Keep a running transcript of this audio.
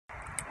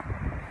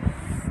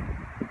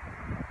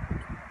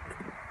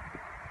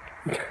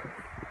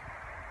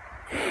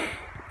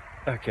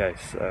Okay,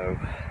 so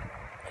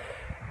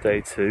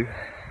day 2.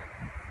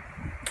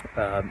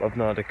 I've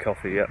not had a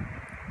coffee yet,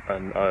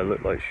 and I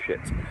look like shit.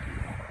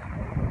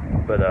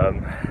 But the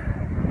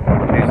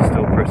views are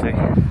still pretty.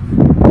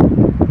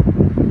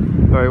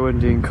 Very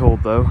windy and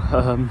cold though.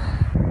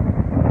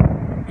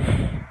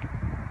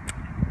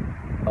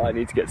 I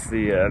need to get to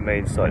the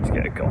main site to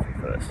get a coffee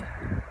first.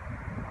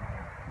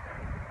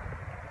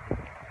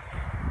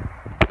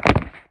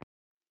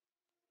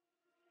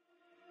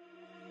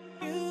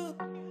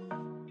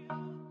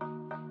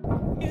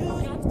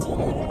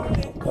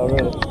 Oh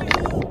really?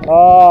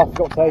 Ah, I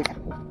forgot tape.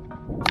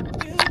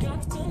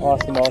 I'll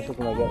ask the marshals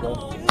when I get there.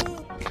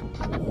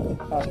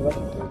 Actually, that's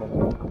pretty good.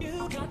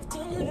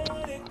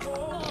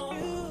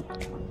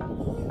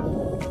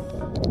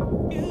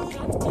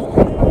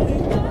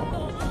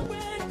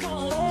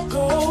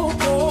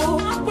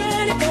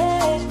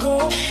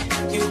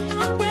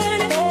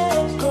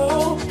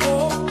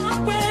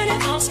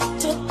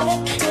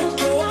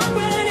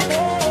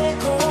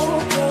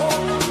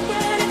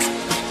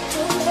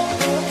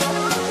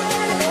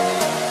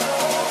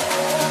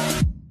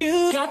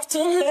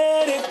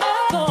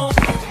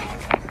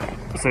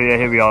 So yeah,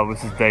 here we are,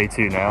 this is day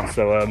 2 now,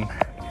 so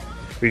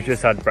we've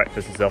just had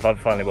breakfast and stuff.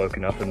 I've finally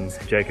woken up and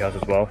Jake has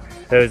as well.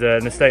 There's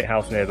an estate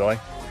house nearby.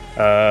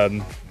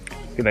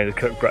 We made a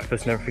cooked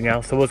breakfast and everything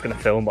else. I was going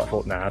to film, but I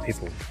thought, nah,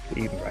 people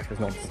eating breakfast,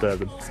 not disturb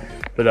them.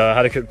 But I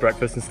had a cooked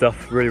breakfast and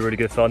stuff, really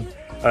good fun.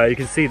 You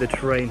can see the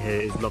terrain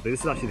here is lovely.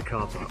 This is actually the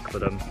car park,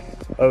 but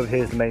over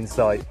here's the main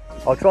site.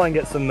 I'll try and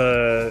get some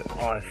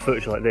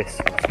footage like this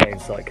from the main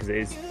site, because it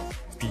is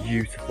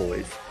beautiful,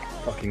 it's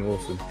fucking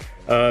awesome.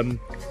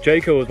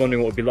 Jaco was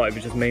wondering what it would be like if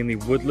it's just mainly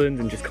woodland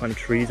and just kind of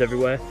trees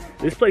everywhere.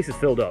 This place is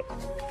filled up.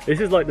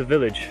 This is like the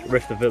village,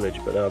 Rifter village,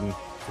 but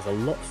there's a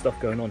lot of stuff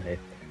going on here.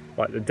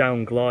 Like the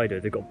down glider,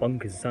 they've got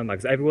bunkers and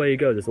sandbags. Everywhere you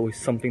go, there's always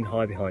something to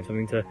hide behind,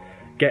 something to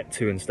get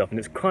to and stuff. And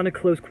it's kind of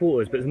close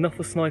quarters, but there's enough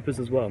for snipers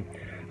as well.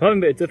 I'm having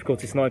a bit of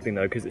difficulty sniping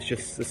though, because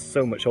there's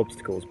so much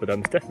obstacles, but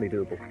it's definitely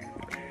doable.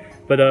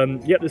 But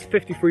yeah, there's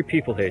 53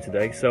 people here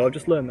today, so I've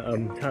just learned that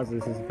Taz,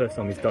 this is the first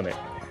time he's done it.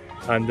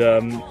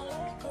 And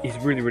he's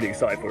really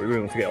excited for it, he really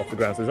wants to get off the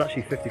ground. So there's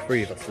actually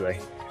 53 of us today.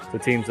 So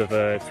teams of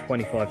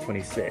 25,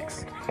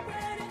 26.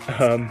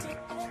 And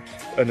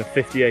a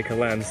 50-acre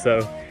land,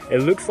 so it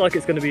looks like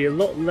it's going to be a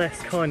lot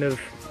less kind of...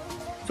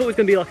 It's always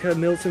going to be like a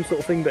mill sim sort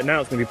of thing, but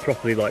now it's going to be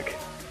properly like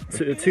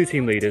 2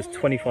 team leaders,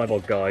 25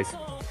 odd guys.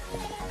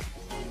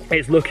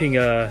 It's looking,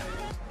 yeah,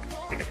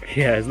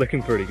 it's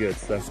looking pretty good.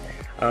 So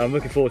I'm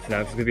looking forward to it now,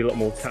 because it's going to be a lot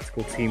more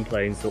tactical team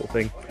playing sort of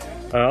thing.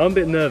 I'm a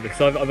bit nervous,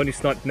 because I've only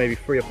sniped maybe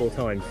 3 or 4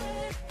 times.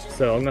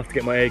 So I'm going to have to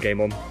get my A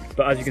game on.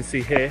 But as you can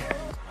see here,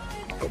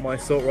 got my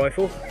assault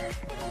rifle,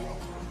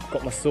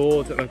 got my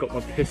sword, and I've got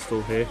my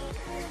pistol here.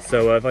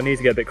 So if I need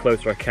to get a bit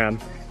closer, I can.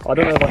 I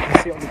don't know if I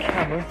can see it on the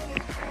camera,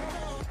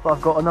 but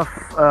I've got enough,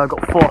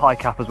 got 4 high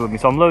cappers with me,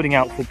 so I'm loading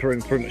out for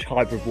pretty much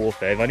hybrid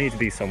warfare. If I need to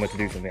be somewhere to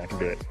do something, I can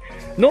do it.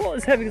 Not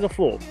as heavy as I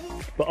thought,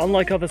 but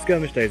unlike other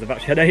skirmish days, I've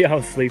actually had 8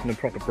 hours sleep and a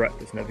proper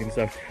breakfast and everything,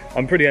 so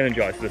I'm pretty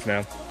energized for this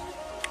now.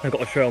 I've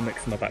got a trail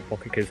mix in my back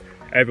pocket, because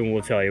everyone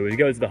will tell you, when you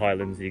go to the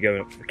Highlands, you go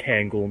up to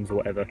Cairngorms or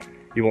whatever,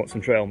 you want some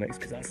trail mix,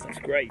 because that's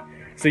great.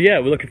 So yeah,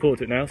 we're looking forward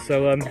to it now,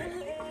 so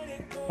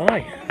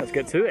hi, let's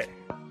get to it.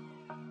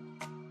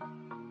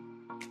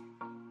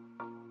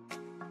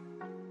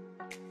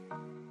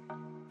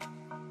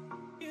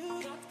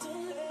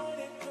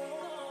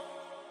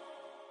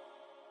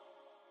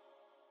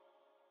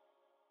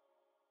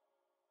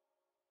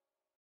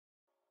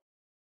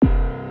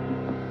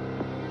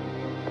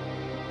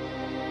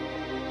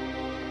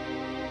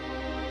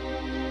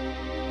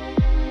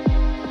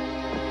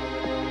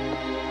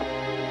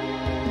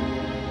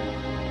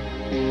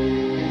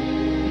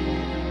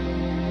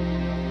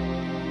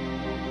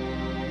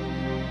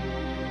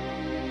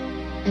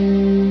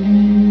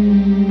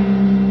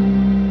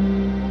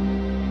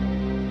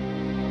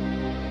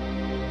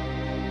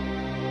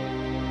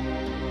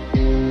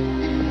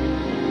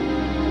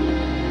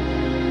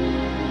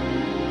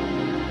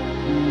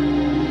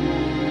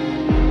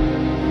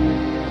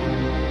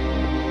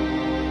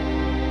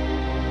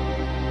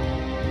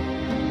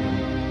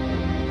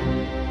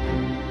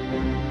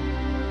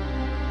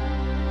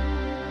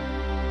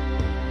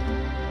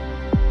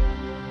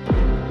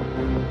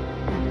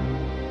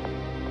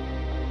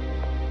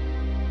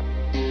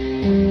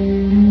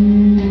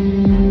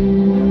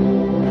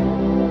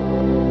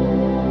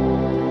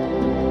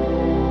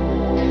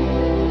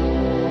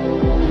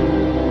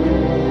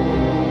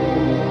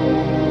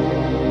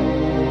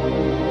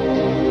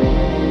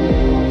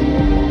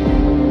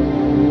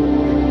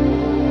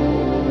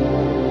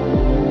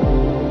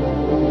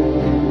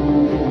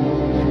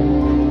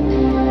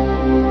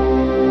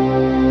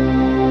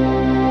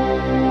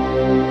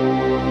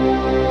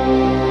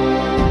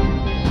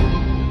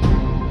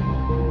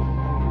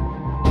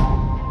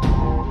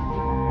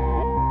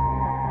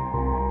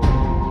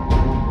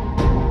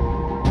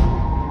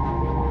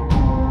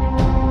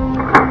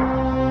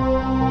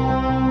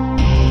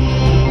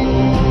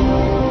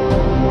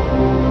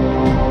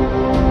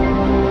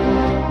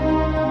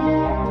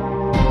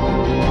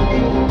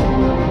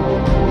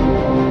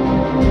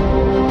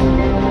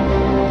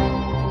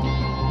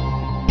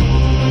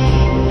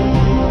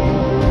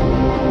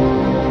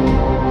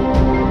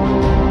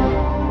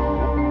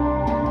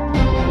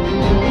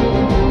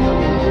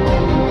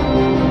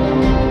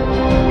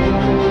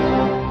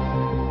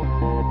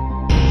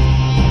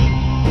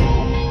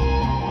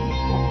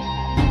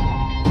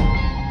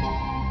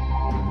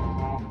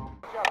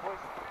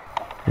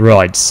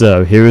 Right,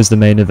 so here is the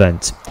main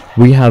event.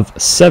 We have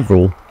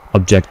several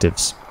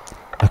objectives.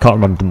 I can't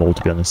remember them all,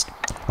 to be honest.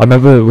 I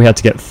remember we had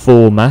to get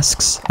 4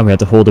 masks, and we had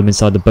to hold them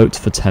inside the boat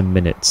for 10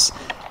 minutes.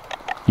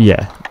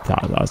 Yeah,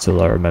 that's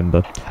all I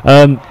remember.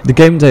 The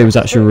game day was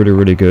actually really,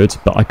 really good,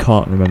 but I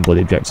can't remember what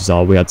the objectives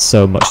are. We had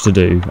so much to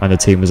do, and the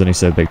team was only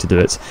so big to do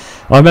it.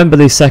 I remember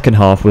the second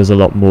half was a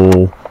lot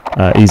more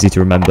easy to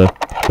remember,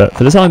 but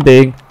for the time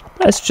being,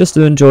 let's just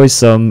enjoy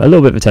a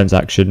little bit of intense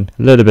action,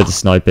 a little bit of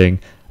sniping,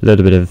 a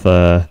little bit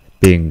of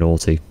being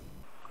naughty.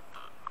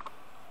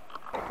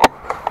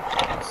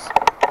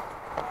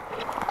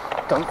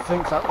 Don't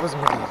think that was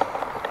me.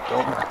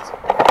 Don't matter.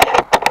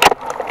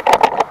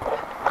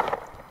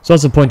 So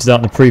as I pointed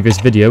out in the previous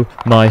video,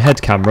 my head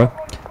camera,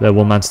 the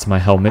one mounted to my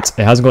helmet,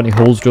 it hasn't got any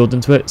holes drilled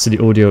into it, so the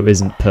audio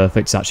isn't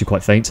perfect, it's actually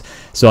quite faint.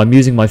 So I'm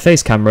using my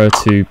face camera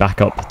to back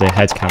up the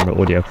head camera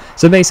audio.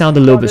 So it may sound a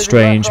little bit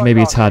strange,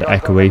 maybe a tad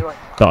echoey,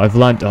 but I've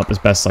lined it up as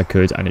best I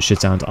could and it should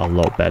sound a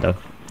lot better.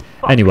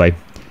 Anyway,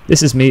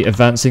 this is me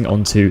advancing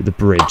onto the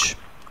bridge.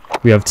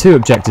 We have 2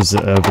 objectives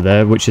over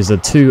there, which is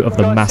 2 of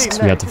the masks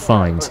we had to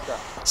find.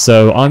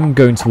 So I'm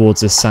going towards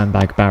this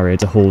sandbag barrier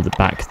to hold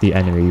back the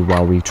enemy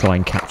while we try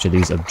and capture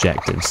these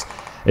objectives.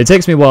 It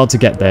takes me a while to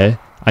get there,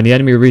 and the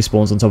enemy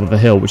respawns on top of a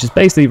hill, which is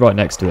basically right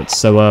next to it.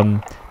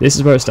 So this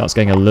is where it starts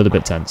getting a little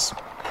bit tense.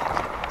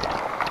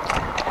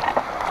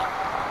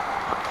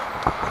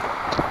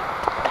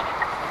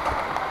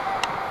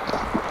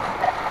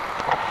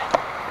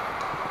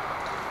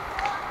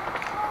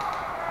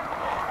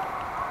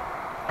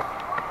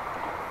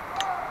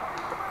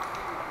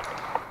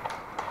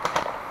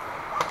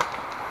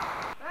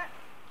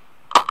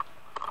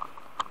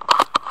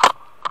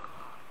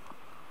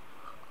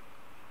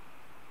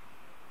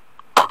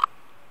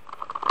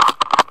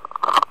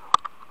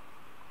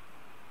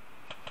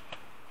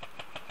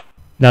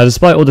 Now,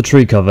 despite all the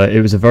tree cover,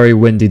 it was a very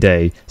windy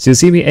day, so you'll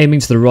see me aiming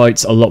to the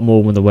right a lot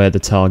more than where the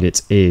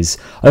target is.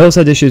 I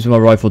also had issues with my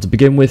rifle to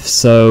begin with,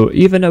 so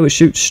even though it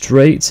shoots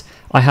straight,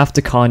 I have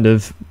to kind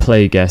of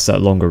play guess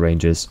at longer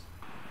ranges.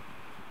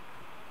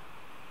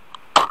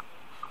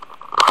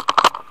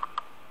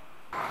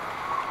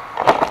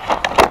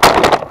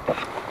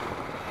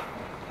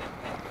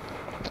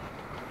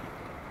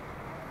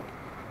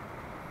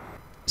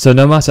 So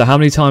no matter how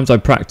many times I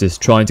practiced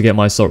trying to get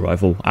my assault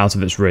rifle out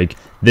of its rig,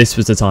 this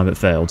was the time it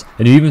failed.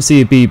 And you even see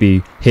a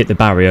BB hit the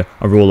barrier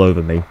and roll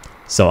over me.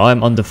 So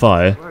I'm under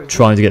fire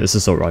trying to get this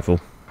assault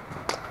rifle.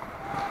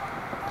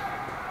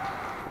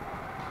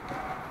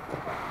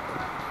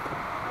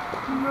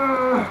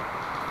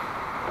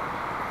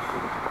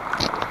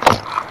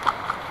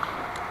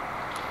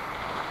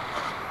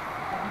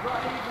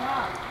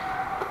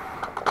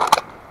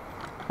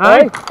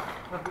 Hey?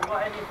 Have you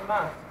got any of the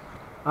masks?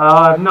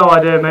 I have no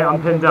idea, mate.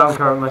 I'm pinned down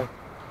currently.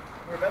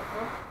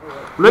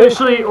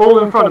 Literally all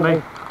in front of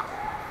me.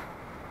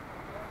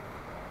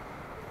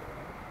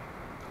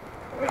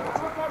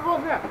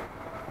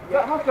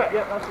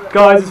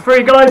 Guys, it's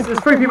free, guys. There's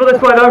 3 people this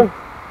way, though.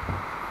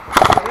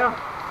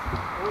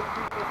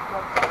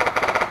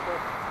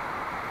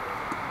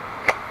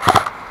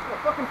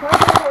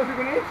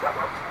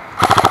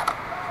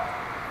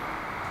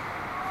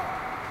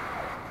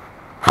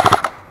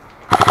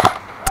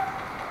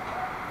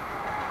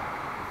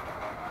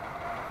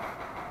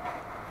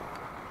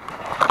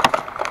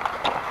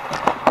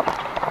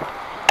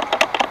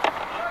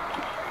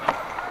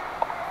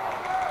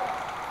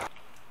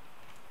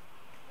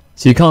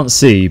 So you can't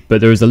see, but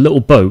there is a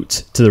little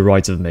boat to the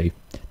right of me.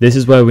 This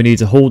is where we need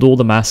to hold all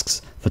the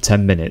masks for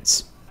 10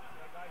 minutes.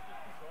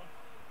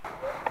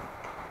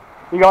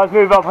 You guys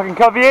move up, I can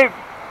cover you.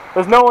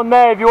 There's no one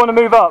there if you want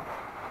to move up.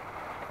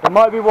 There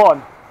might be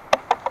one.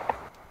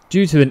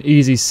 Due to an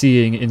easy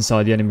seeing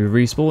inside the enemy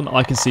respawn,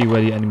 I can see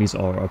where the enemies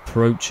are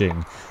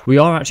approaching. We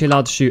are actually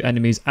allowed to shoot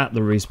enemies at the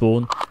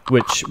respawn,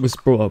 which was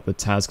brought up with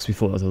Taz because we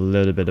thought that was a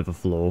little bit of a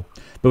flaw.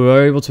 But we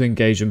were able to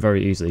engage them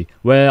very easily.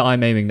 Where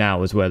I'm aiming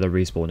now is where the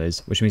respawn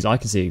is, which means I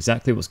can see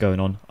exactly what's going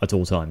on at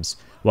all times,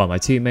 while my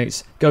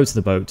teammates go to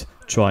the boat,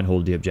 try and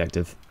hold the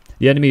objective.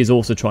 The enemy is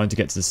also trying to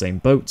get to the same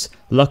boat.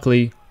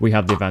 Luckily, we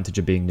have the advantage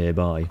of being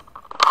nearby.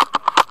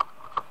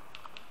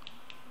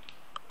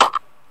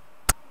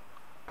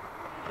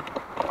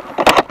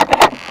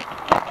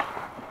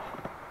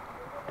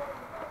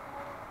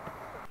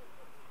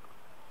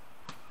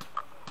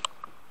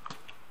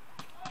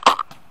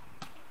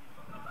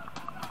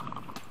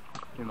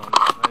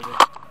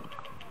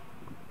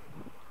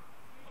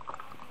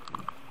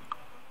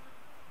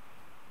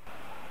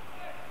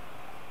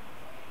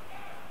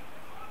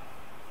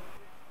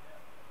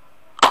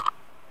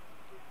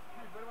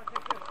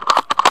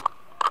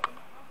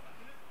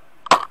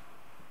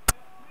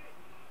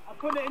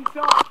 Put it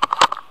inside.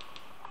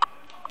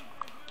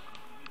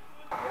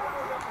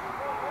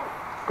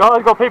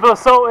 Guys, got people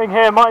assaulting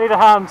here, might need a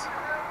hand.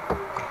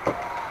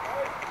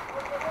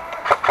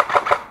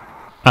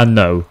 And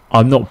no,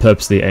 I'm not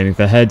purposely aiming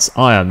for heads.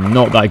 I am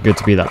not that good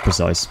to be that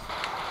precise.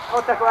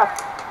 Oh, take left.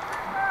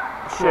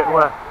 Shit,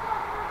 where?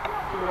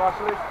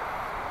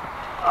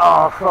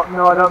 Oh fuck,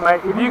 no I don't,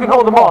 mate. If you can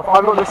hold them off,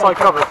 I've got this side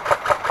covered.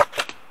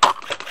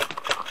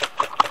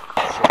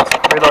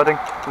 Shit. Reloading.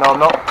 No, I'm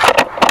not.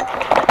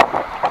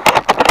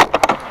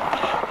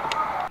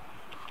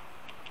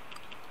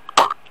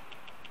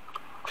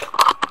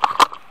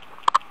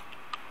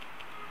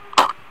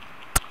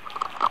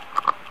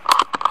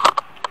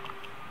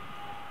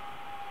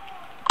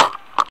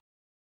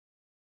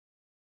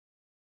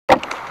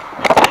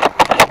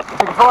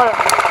 Taking fire.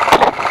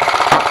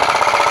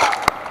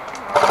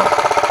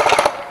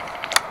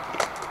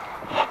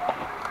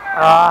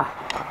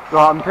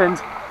 Right, I'm pinned.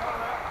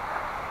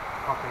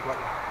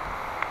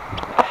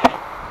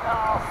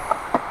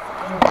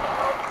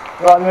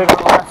 Right, I'm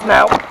moving left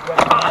now.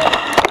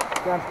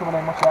 Guys coming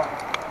in, watch out.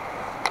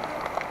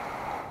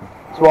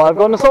 That's why I've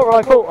got an assault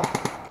rifle.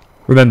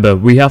 Remember,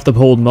 we have to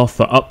hold them off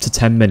for up to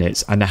 10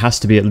 minutes, and there has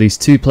to be at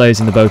least 2 players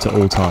in the boat at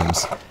all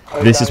times.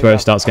 This is where it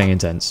starts getting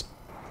intense.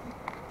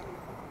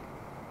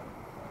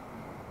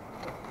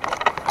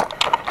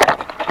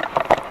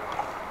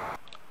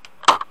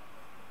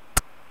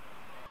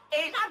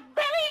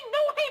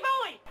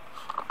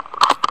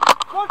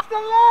 Watch the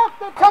left!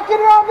 They're tucking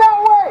around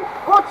that way!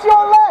 Watch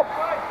your left!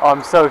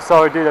 I'm so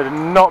sorry, dude. I did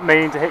not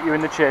mean to hit you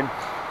in the chin.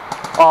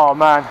 Oh,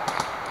 man.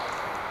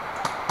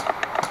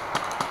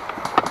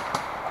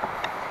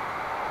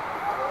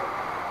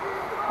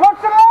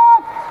 Watch the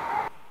left!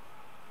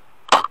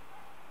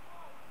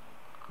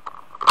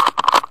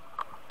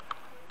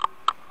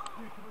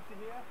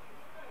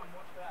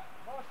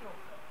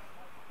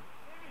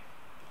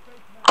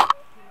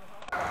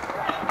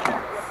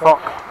 Fuck.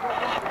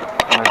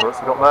 How many bullets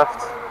we got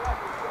left?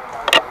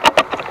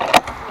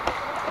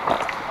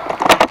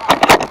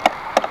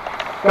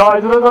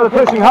 Guys, they're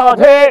pushing hard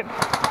here.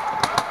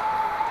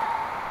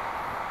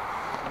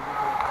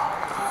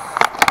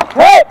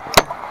 Hit!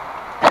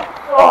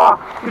 Oh,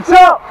 good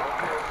shot!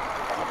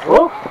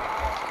 Oh.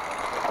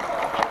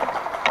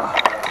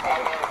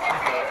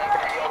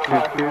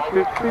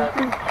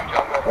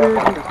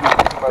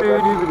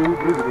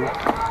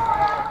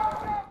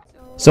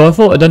 So I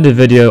thought I'd end the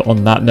video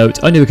on that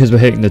note, only because we're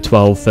hitting the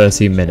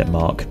 12-13 minute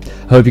mark.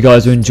 Hope you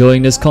guys are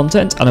enjoying this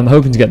content, and I'm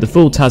hoping to get the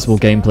full Tazball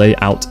gameplay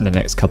out in the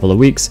next couple of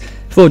weeks,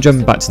 before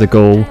jumping back to the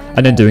goal,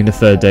 and then doing the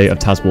third day of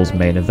Tazball's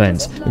main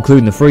event,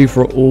 including the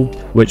free-for-all,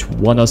 which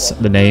won us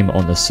the name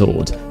on the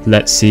sword.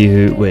 Let's see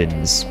who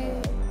wins.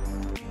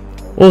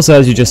 Also,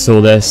 as you just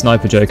saw there,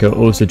 Sniper Joker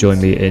also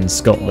joined me in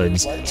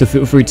Scotland, so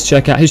feel free to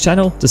check out his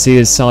channel to see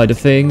his side of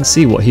things,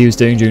 see what he was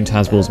doing during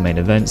Tazball's main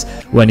events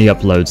when he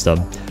uploads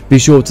them. Be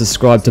sure to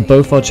subscribe to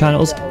both our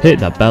channels, hit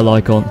that bell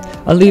icon,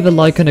 and leave a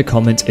like and a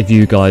comment if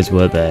you guys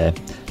were there.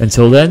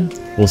 Until then,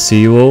 we'll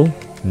see you all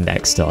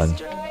next time.